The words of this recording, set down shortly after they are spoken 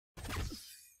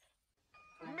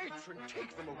Matron,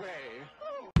 take them away.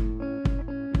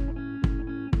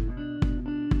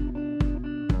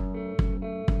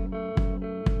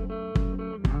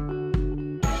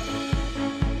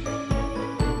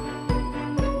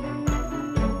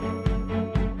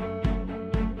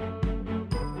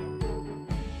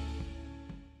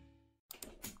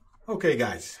 Okay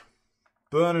guys,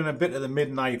 burning a bit of the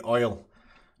midnight oil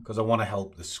because I want to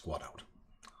help the squad out.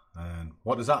 And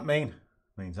what does that mean?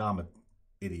 It means I'm an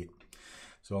idiot.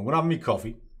 So I'm going to have me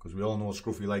coffee, because we all know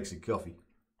Scruffy likes his coffee.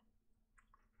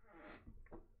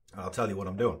 And I'll tell you what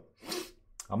I'm doing.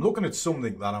 I'm looking at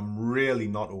something that I'm really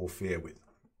not au fait with,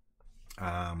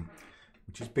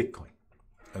 which is Bitcoin.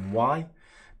 And why?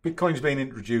 Bitcoin's been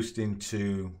introduced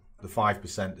into the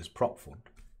 5%ers Prop Fund.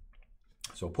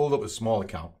 So I pulled up a small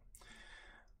account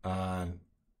and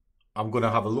I'm going to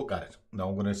have a look at it. Now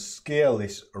I'm going to scale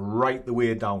this right the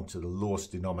way down to the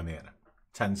lowest denominator,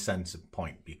 10 cents a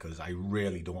point, because I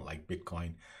really don't like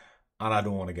Bitcoin and I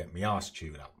don't want to get my arse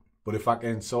chewed out. But if I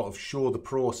can sort of show the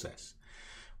process,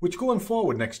 which going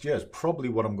forward next year is probably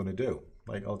what I'm going to do.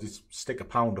 Like I'll just stick a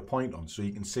pound a point on so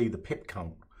you can see the pip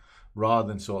count rather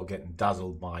than sort of getting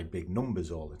dazzled by big numbers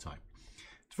all the time.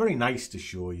 It's very nice to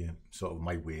show you sort of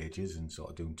my wages and sort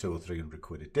of doing 200 or 300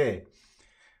 quid a day.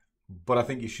 But I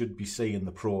think you should be seeing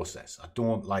the process. I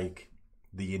don't like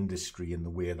the industry in the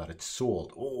way that it's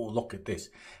sold. Oh, look at this.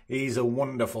 He's a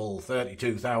wonderful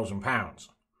 £32,000.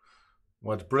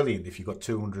 Well, it's brilliant if you've got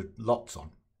 200 lots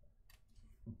on.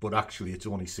 But actually, it's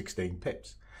only 16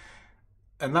 pips.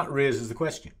 And that raises the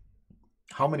question.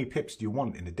 How many pips do you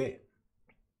want in a day?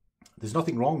 There's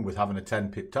nothing wrong with having a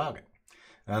 10 pip target.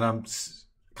 And I'm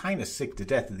kind of sick to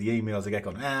death of the emails I get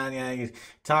going, yeah, your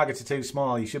targets are too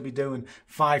small, you should be doing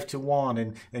 5 to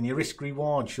 1 and your risk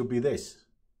reward should be this.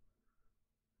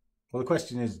 Well, the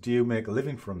question is, do you make a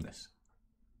living from this?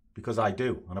 Because I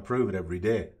do, and I prove it every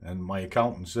day, and my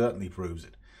accountant certainly proves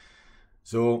it.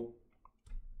 So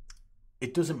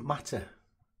it doesn't matter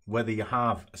whether you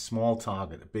have a small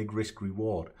target, a big risk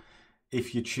reward.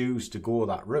 If you choose to go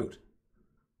that route,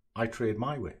 I trade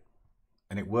my way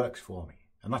and it works for me.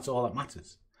 And that's all that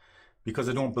matters, because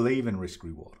I don't believe in risk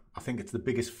reward. I think it's the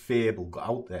biggest fable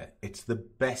out there. It's the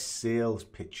best sales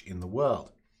pitch in the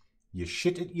world. You're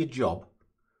shit at your job,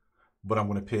 but I'm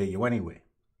going to pay you anyway.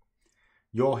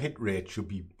 Your hit rate should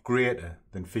be greater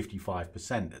than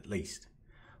 55% at least.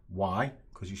 Why?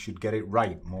 Because you should get it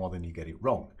right more than you get it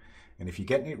wrong. And if you're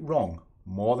getting it wrong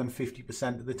more than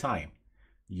 50% of the time,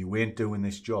 you ain't doing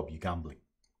this job, you're gambling.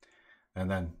 And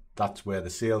then that's where the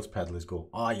sales peddlers go,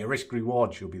 your risk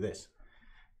reward should be this.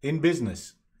 In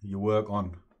business, you work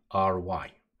on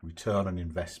ROI, return on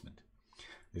investment.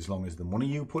 As long as the money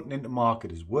you're putting into market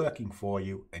is working for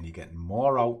you and you're getting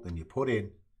more out than you put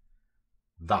in,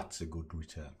 that's a good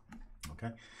return.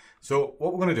 Okay. So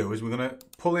what we're going to do is we're going to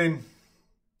pull in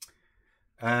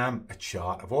a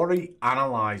chart. I've already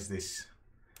analysed this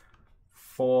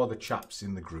for the chaps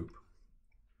in the group.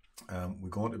 We're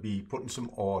going to be putting some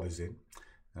orders in.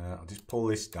 I'll just pull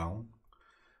this down.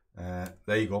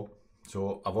 There you go.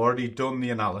 So I've already done the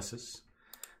analysis,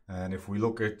 and if we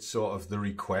look at sort of the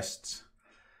requests,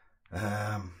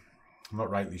 I'm not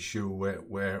rightly sure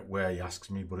where he asks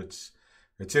me, but it's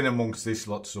in amongst this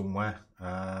lot somewhere.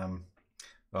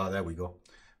 There we go.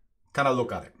 Can I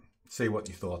look at it? See what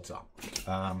your thoughts are.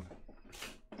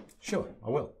 Sure, I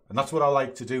will. And that's what I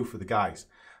like to do for the guys.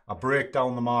 I break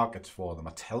down the markets for them.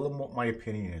 I tell them what my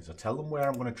opinion is. I tell them where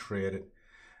I'm going to trade it.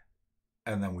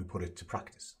 And then we put it to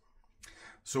practice.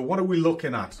 So what are we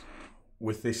looking at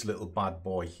with this little bad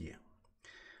boy here?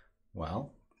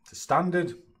 Well, it's a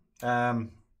standard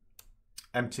MT5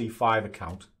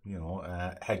 account,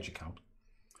 hedge account.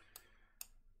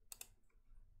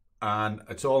 And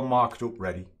it's all marked up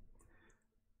ready.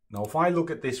 Now, if I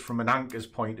look at this from an anchor's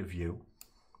point of view,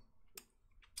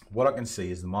 what I can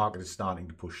see is the market is starting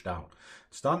to push down.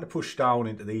 It's starting to push down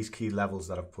into these key levels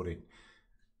that I've put in.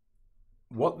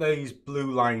 What these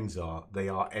blue lines are, they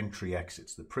are entry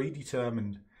exits, the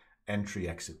predetermined entry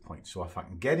exit points. So if I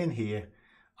can get in here,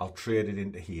 I'll trade it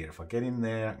into here. If I get in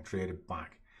there, I can trade it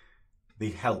back.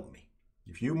 They help me.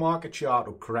 If you mark a chart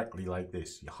up correctly like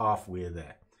this, you're halfway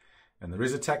there. And there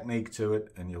is a technique to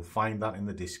it, and you'll find that in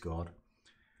the Discord.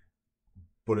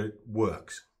 But it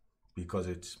works because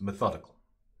it's methodical.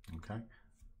 Okay?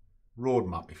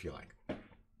 Roadmap, if you like.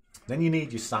 Then you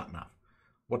need your sat nav.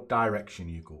 What direction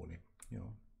are you going in?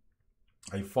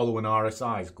 Are you following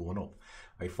RSIs going up?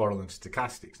 Are you following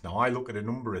stochastics? Now, I look at a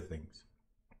number of things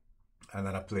and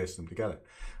then I place them together.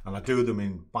 And I do them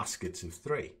in baskets of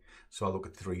 3. So I look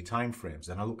at 3 time frames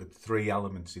and I look at 3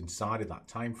 elements inside of that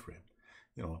time frame.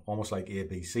 Almost like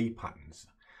ABC patterns.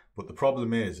 But the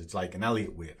problem is, it's like an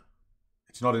Elliott wave.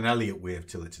 It's not an Elliott wave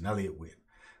till it's an Elliott wave.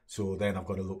 So then I've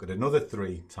got to look at another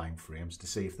 3 time frames to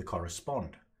see if they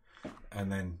correspond.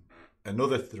 And then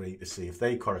another 3 to see if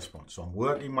they correspond. So I'm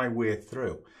working my way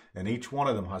through, and each one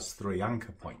of them has 3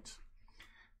 anchor points.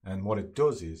 And what it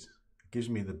does is, it gives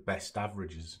me the best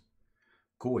averages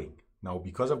going. Now,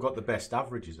 because I've got the best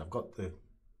averages, I've got the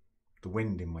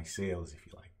wind in my sails, if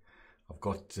you like. I've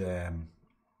got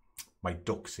my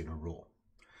ducks in a row.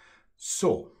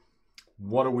 So,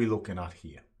 what are we looking at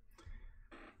here?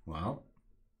 Well,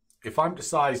 if I'm to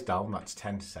size down, that's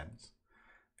 10 cents.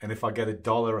 And if I get $1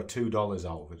 or $2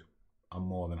 out of it, I'm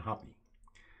more than happy.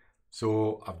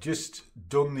 So I've just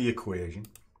done the equation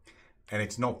and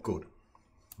it's not good.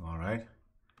 All right.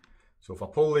 So if I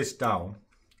pull this down,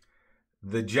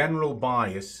 the general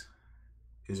bias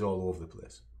is all over the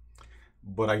place.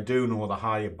 But I do know the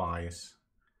higher bias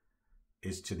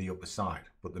is to the upper side.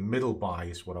 But the middle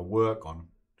bias, what I work on,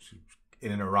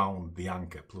 in and around the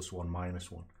anchor, +1,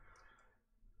 -1,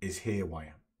 is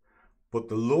haywire. But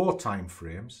the low time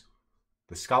frames,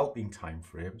 the scalping time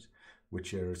frames,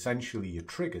 which are essentially your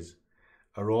triggers,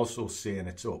 are also saying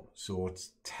it's up. So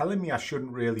it's telling me I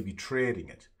shouldn't really be trading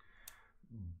it,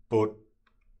 but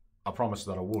I promised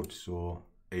that I would, so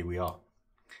here we are.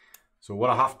 So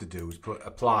what I have to do is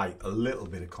apply a little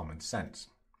bit of common sense.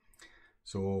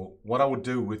 So what I would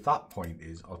do with that point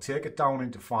is I'll take it down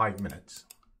into 5 minutes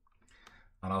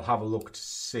and I'll have a look to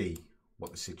see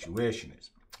what the situation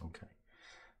is. Okay.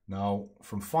 Now,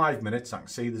 from 5 minutes, I can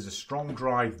see there's a strong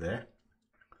drive there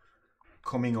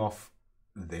coming off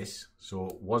this.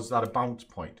 So was that a bounce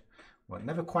point? Well, it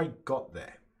never quite got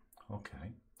there.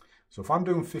 Okay. So if I'm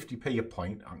doing 50p a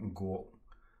point, I can go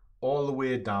all the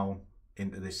way down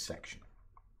into this section.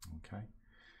 Okay.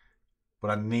 But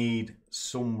I need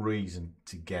some reason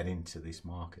to get into this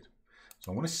market.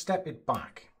 So I'm going to step it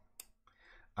back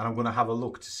and I'm going to have a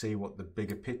look to see what the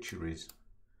bigger picture is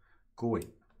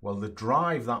going. Well, the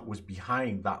drive that was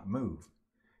behind that move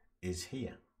is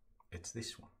here. It's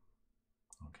this one.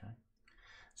 Okay.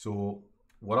 So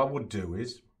what I would do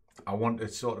is I want to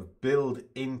sort of build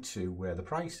into where the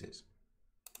price is.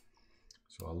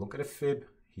 So I'll look at a fib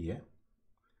here.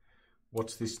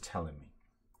 What's this telling me?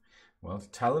 Well, it's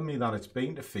telling me that it's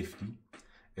been to 50,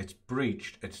 it's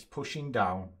breached, it's pushing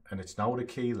down, and it's now at a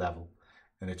key level,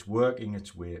 and it's working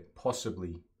its way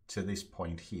possibly to this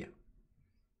point here.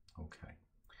 Okay.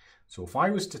 So if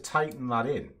I was to tighten that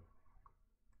in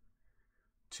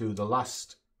to the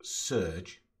last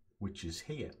surge, which is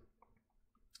here,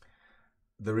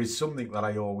 there is something that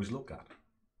I always look at.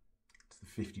 It's the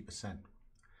 50%.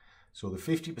 So the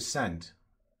 50%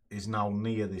 is now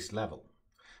near this level.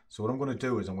 So what I'm going to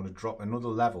do is I'm going to drop another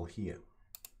level here.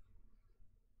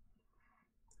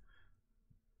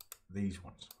 These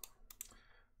ones.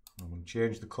 I'm going to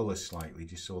change the colour slightly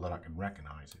just so that I can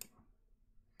recognise it.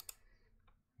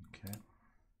 Okay.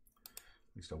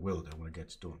 At least I will do when it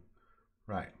gets done.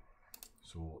 Right.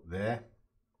 So there.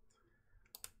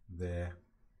 There.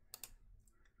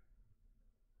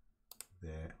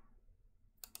 There.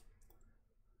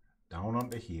 Down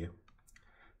onto here.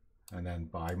 And then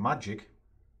by magic,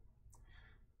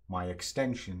 my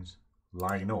extensions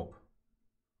line up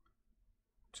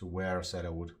to where I said I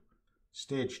would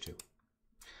stage to.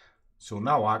 So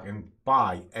now I can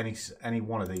buy any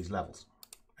one of these levels,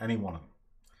 any one of them.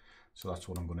 So that's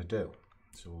what I'm going to do.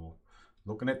 So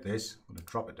looking at this, I'm going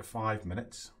to drop it to 5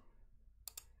 minutes,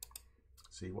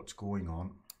 see what's going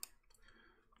on,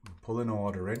 pull an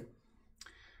order in.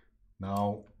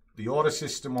 Now the order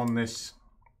system on this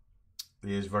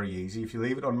is very easy. If you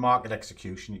leave it on market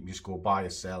execution, you can just go buy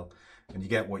or sell and you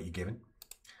get what you're given.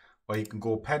 Or you can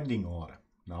go pending order.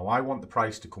 Now I want the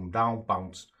price to come down,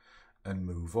 bounce and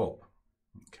move up.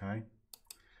 Okay.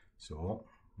 So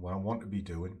what I want to be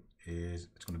doing is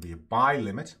it's going to be a buy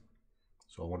limit.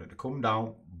 So I want it to come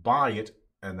down, buy it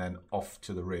and then off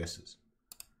to the races.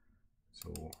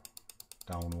 So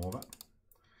down over.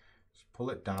 Just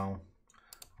pull it down.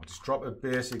 I'll just drop a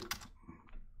basic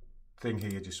thing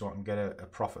here just so I can get a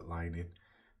profit line in,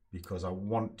 because I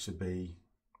want to be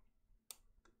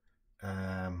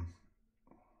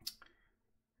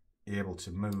able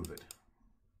to move it.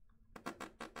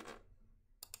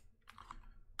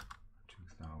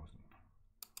 2000.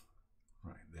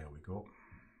 Right, there we go.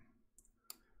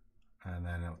 And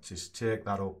then I'll just take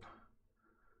that up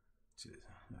to,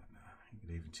 you could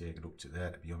even take it up to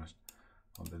there, to be honest,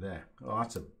 onto there. Oh,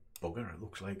 that's a bugger. It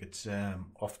looks like it's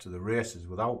off to the races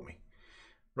without me.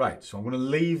 Right, so I'm going to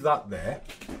leave that there.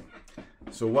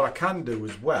 So what I can do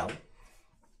as well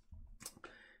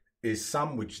is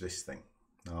sandwich this thing.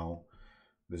 Now,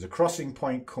 there's a crossing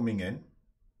point coming in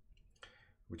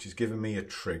which is giving me a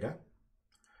trigger.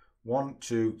 1,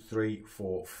 2, 3,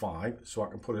 4, 5. So I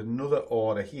can put another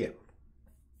order here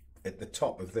at the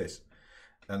top of this,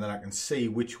 and then I can see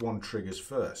which one triggers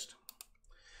first.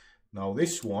 Now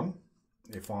this one,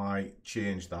 if I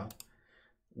change that,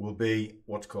 will be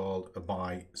what's called a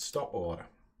buy stop order.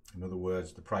 In other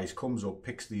words, the price comes up,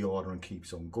 picks the order and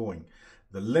keeps on going.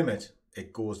 The limit,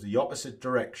 it goes the opposite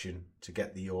direction to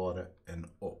get the order and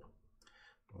up.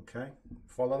 Okay,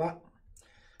 follow that?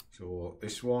 So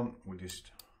this one, we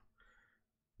just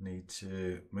need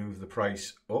to move the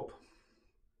price up.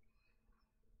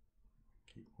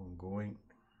 Keep on going.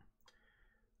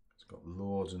 It's got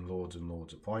loads and loads and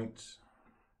loads of points.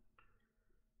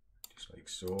 Just like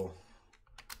so.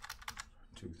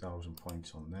 2,000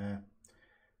 points on there.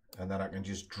 And then I can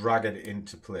just drag it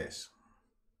into place.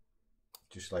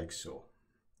 Just like so.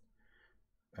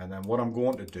 And then what I'm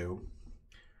going to do,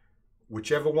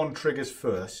 whichever one triggers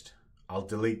first, I'll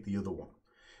delete the other one.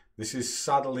 This is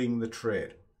saddling the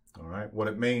trade. All right. What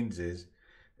it means is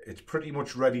it's pretty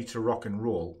much ready to rock and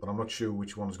roll, but I'm not sure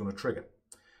which one's going to trigger.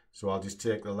 So I'll just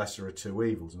take the lesser of two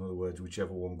evils. In other words,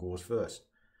 whichever one goes first.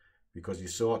 Because you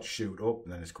saw it shoot up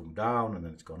and then it's come down and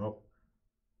then it's gone up.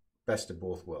 Best of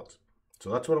both worlds.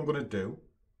 So that's what I'm going to do.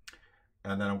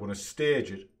 And then I'm going to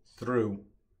stage it through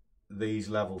these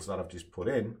levels that I've just put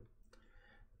in.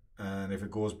 And if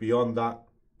it goes beyond that,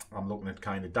 I'm looking at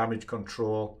kind of damage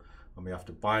control. I may have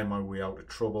to buy my way out of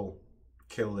trouble,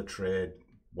 kill the trade,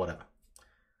 whatever.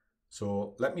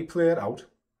 So let me play it out.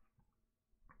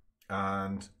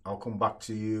 And I'll come back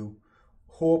to you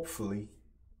hopefully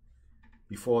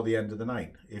before the end of the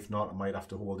night. If not, I might have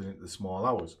to hold it into the small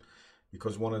hours.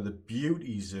 Because one of the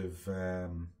beauties of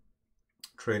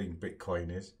trading Bitcoin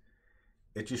is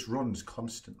it just runs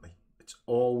constantly. It's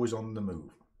always on the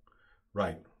move.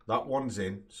 Right, that one's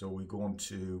in. So we're going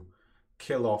to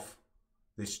kill off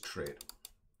this trade.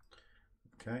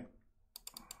 Okay.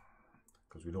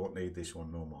 Because we don't need this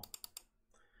one no more.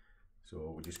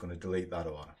 So we're just going to delete that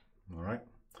order. All right.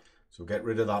 So get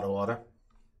rid of that order.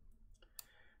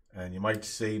 And you might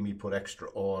see me put extra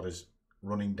orders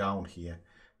running down here.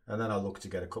 And then I'll look to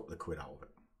get a couple of quid out of it.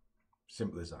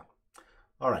 Simple as that.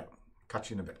 All right.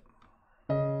 Catch you in a bit.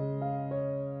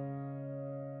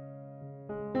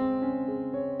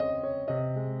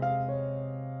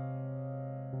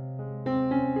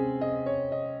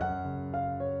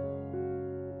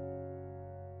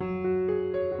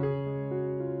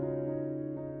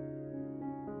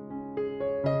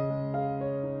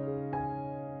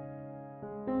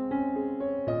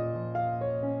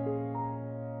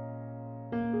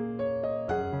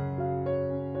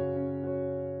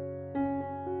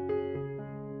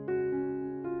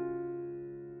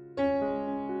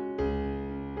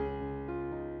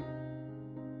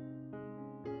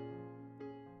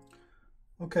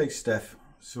 Okay, Steph,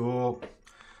 so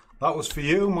that was for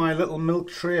you, my little milk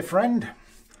tray friend.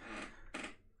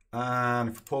 And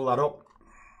if you pull that up,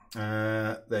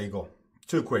 there you go,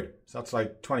 2 quid. So that's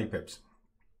like 20 pips,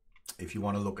 if you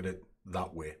want to look at it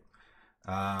that way.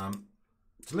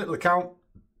 It's a little account,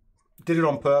 did it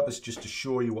on purpose just to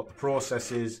show you what the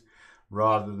process is,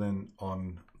 rather than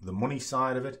on the money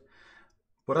side of it.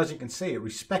 But as you can see, it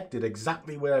respected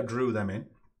exactly where I drew them in.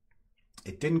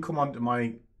 It didn't come onto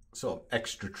my sort of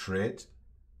extra trade,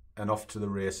 and off to the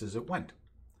races it went.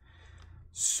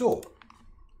 So,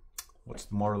 what's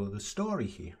the moral of the story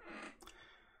here?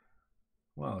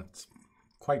 Well, it's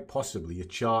quite possibly a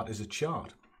chart is a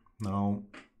chart. Now,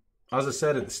 as I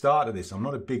said at the start of this, I'm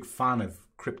not a big fan of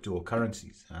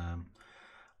cryptocurrencies.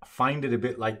 I find it a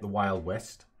bit like the Wild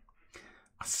West.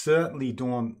 I certainly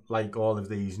don't like all of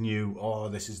these new, oh,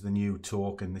 this is the new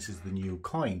token, this is the new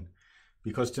coin,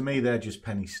 because to me they're just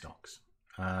penny stocks.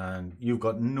 And you've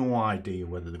got no idea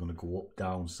whether they're going to go up,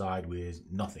 down, sideways,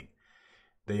 nothing.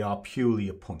 They are purely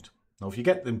a punt. Now, if you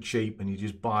get them cheap and you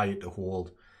just buy it to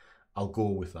hold, I'll go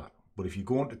with that. But if you're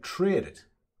going to trade it,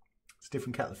 it's a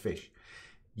different kettle of fish.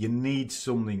 You need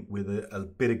something with a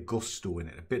bit of gusto in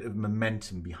it, a bit of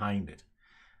momentum behind it.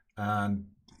 And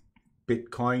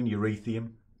Bitcoin,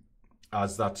 Ethereum,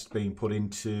 as that's being put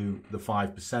into the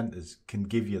 5%ers, can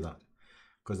give you that.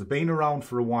 Because they've been around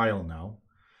for a while now,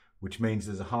 which means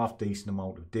there's a half decent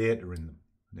amount of data in them.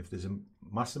 And if there's a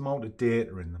massive amount of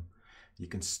data in them, you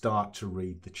can start to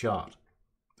read the chart.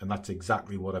 And that's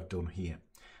exactly what I've done here.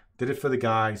 Did it for the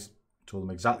guys, told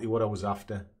them exactly what I was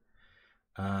after.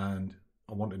 And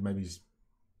I wanted maybe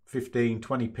 15,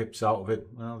 20 pips out of it.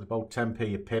 Well, it's about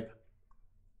 10p a pip.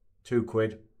 2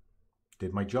 quid.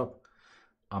 Did my job.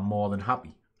 I'm more than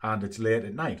happy. And it's late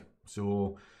at night.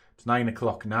 So it's 9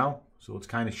 o'clock now. So it's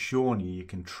kind of showing you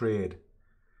can trade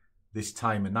this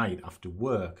time of night after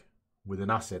work with an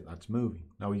asset that's moving.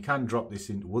 Now you can drop this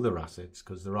into other assets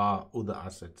because there are other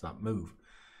assets that move.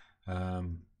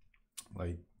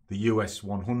 Like the US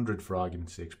 100, for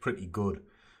argument's sake, is pretty good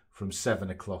from 7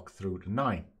 o'clock through to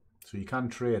 9. So you can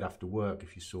trade after work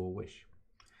if you so wish.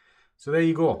 So there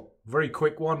you go. Very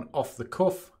quick one, off the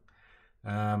cuff.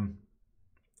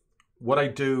 What I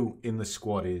do in the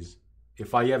squad is,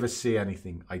 if I ever say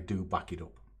anything, I do back it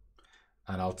up.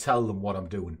 And I'll tell them what I'm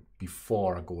doing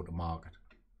before I go to market.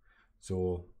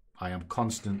 So I am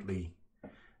constantly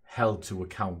held to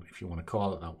account, if you want to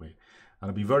call it that way. And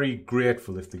I'd be very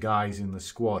grateful if the guys in the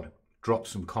squad drop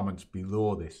some comments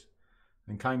below this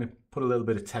and kind of put a little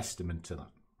bit of testament to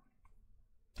that.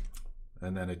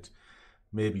 And then it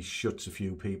maybe shuts a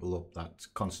few people up that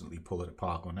constantly pull it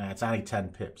apart going, it's only 10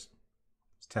 pips.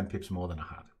 It's 10 pips more than I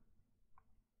had.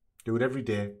 Do it every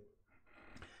day.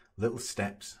 Little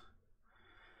steps.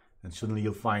 And suddenly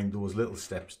you'll find those little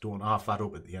steps don't half add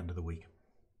up at the end of the week.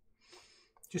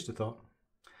 Just a thought.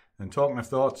 And talking of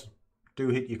thoughts, do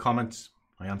hit your comments.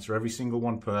 I answer every single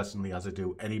one personally, as I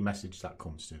do any message that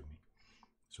comes to me.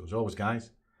 So as always,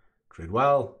 guys, trade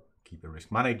well, keep your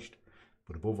risk managed,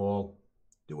 but above all,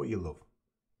 do what you love,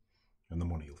 and the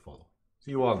money will follow.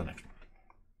 See you all in the next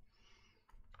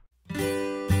one.